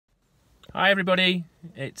Hi everybody,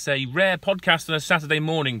 it's a rare podcast on a Saturday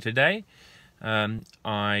morning today.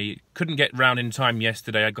 I couldn't get round in time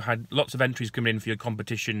yesterday. I had lots of entries coming in for your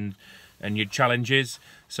competition and your challenges,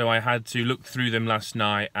 so I had to look through them last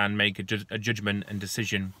night and make a judgment and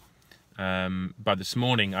decision by this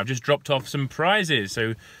morning. I've just dropped off some prizes,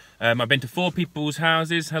 so I've been to 4 people's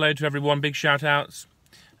houses. Hello to everyone, big shout outs.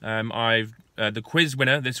 The quiz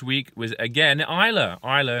winner this week was again Isla.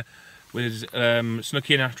 Isla was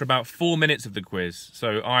snuck in after about 4 minutes of the quiz.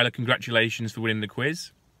 So Isla, congratulations for winning the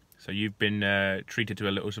quiz. So you've been treated to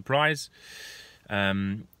a little surprise.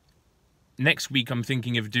 Next week I'm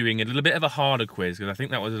thinking of doing a little bit of a harder quiz, because I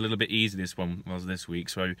think that was a little bit easy this one was this week.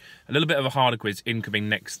 So a little bit of a harder quiz incoming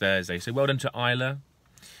next Thursday. So well done to Isla.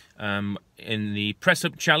 In the press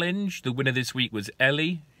up challenge, the winner this week was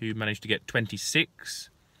Ellie, who managed to get 26.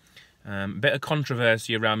 Bit of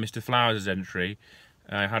controversy around Mr. Flowers' entry.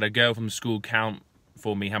 I had a girl from school count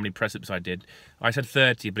for me how many press-ups I did. I said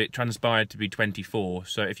 30, but it transpired to be 24.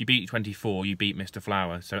 So if you beat 24, you beat Mr.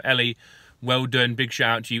 Flower. So Ellie, well done. Big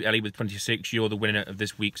shout out to you, Ellie, with 26. You're the winner of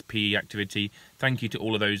this week's PE activity. Thank you to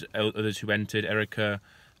all of those others who entered. Erica,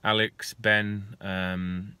 Alex, Ben,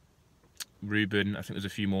 Ruben. I think there's a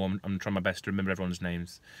few more. I'm trying my best to remember everyone's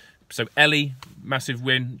names. So Ellie, massive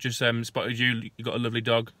win. Just spotted you. You got a lovely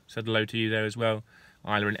dog. Said hello to you there as well.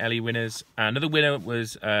 Isla and Ellie winners. Another winner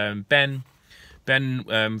was Ben.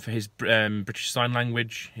 Ben for his British Sign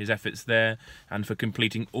Language, his efforts there, and for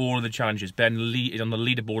completing all of the challenges. Ben is on the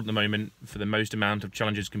leaderboard at the moment for the most amount of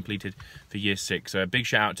challenges completed for Year 6. So a big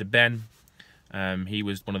shout out to Ben. He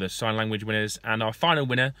was one of the Sign Language winners. And our final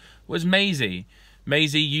winner was Maisie.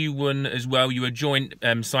 Maisie, you won as well. You were a joint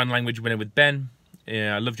Sign Language winner with Ben.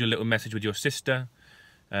 I loved your little message with your sister.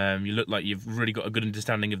 You look like you've really got a good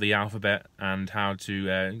understanding of the alphabet and how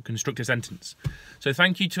to construct a sentence. So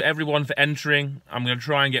thank you to everyone for entering. I'm going to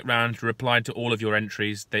try and get round to reply to all of your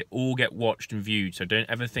entries. They all get watched and viewed, so don't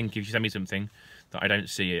ever think if you send me something that I don't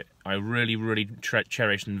see it. I really, really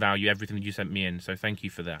cherish and value everything that you sent me in, so thank you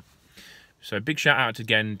for that. So big shout out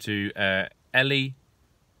again to Ellie,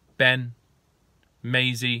 Ben,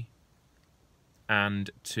 Maisie, and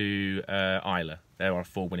to Isla. There are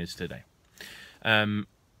 4 winners today.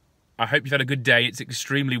 I hope you've had a good day. It's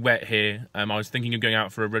extremely wet here. I was thinking of going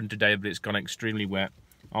out for a run today, but it's gone extremely wet.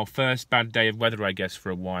 Our first bad day of weather, I guess, for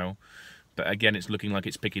a while. But again, it's looking like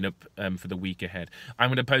it's picking up for the week ahead. I'm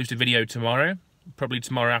going to post a video tomorrow, probably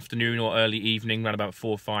tomorrow afternoon or early evening, around about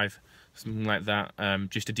 4 or 5, something like that,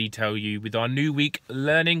 just to detail you with our new week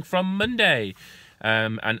learning from Monday.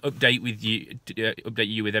 And update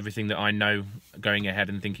you with everything that I know going ahead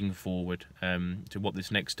and thinking forward to what this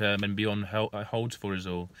next term and beyond holds for us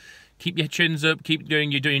all. Keep your chins up, keep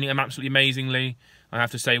doing, you're doing them absolutely amazingly. I have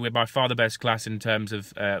to say we're by far the best class in terms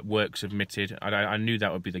of work submitted. I knew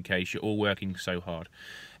that would be the case. You're all working so hard.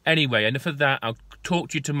 Anyway, enough of that. I'll talk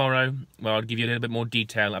to you tomorrow where I'll give you a little bit more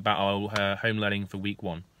detail about our home learning for week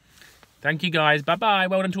 1. Thank you guys. Bye-bye.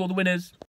 Well done to all the winners.